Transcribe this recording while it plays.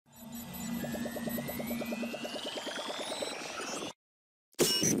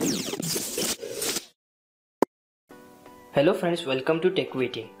Hello friends, welcome to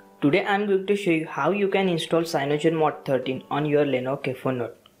TechWiting. Today I am going to show you how you can install CyanogenMod 13 on your Lenovo K4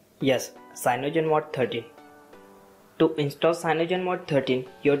 node. Yes, CyanogenMod 13. To install CyanogenMod 13,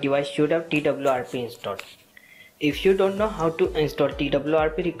 your device should have TWRP installed. If you don't know how to install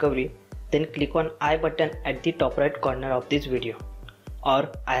TWRP recovery, then click on I button at the top right corner of this video, or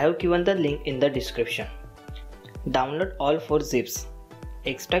I have given the link in the description. Download all 4 zips.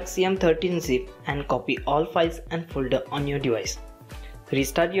 Extract CM13 zip and copy all files and folder on your device.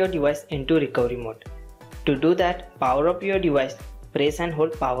 Restart your device into recovery mode. To do that, power up your device, press and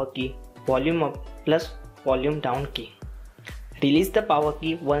hold power key, volume up plus volume down key. Release the power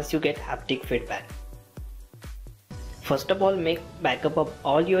key once you get haptic feedback. First of all, make backup of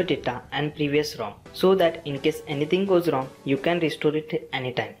all your data and previous ROM so that in case anything goes wrong, you can restore it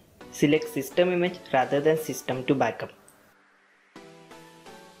anytime. Select system image rather than system to backup.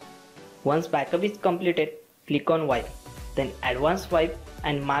 Once backup is completed, click on wipe, then advanced wipe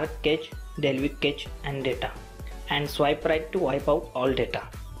and mark cache, delete cache and data, and swipe right to wipe out all data.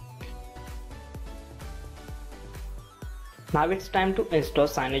 Now it's time to install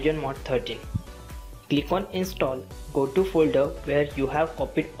CyanogenMod 13. Click on install, go to folder where you have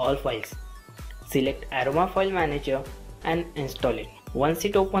copied all files. Select Aroma File Manager and install it. Once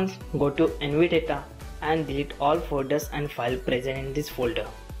it opens, go to NVData and delete all folders and files present in this folder.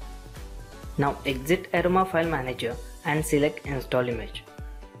 Now exit Aroma File Manager and select Install Image.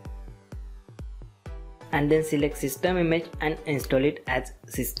 And then select System Image and install it as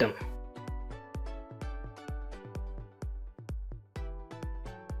System.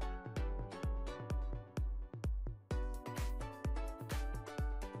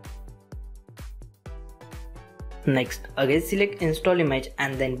 Next, again select Install Image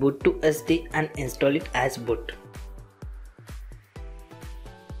and then boot to SD and install it as boot.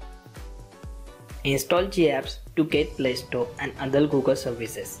 Install GApps to get Play Store and other Google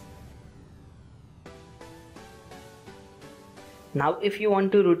services. Now if you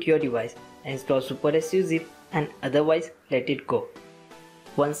want to root your device, install SuperSU zip and otherwise let it go.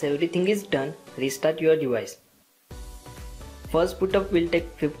 Once everything is done, restart your device. First boot up will take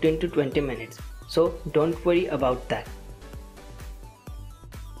 15 to 20 minutes, so don't worry about that.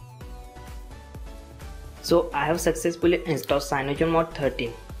 So I have successfully installed CyanogenMod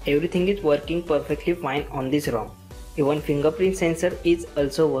 13. Everything is working perfectly fine on this ROM. Even fingerprint sensor is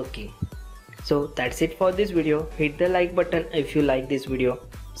also working. So that's it for this video. Hit the like button if you like this video.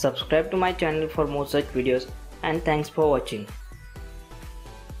 Subscribe to my channel for more such videos, and thanks for watching.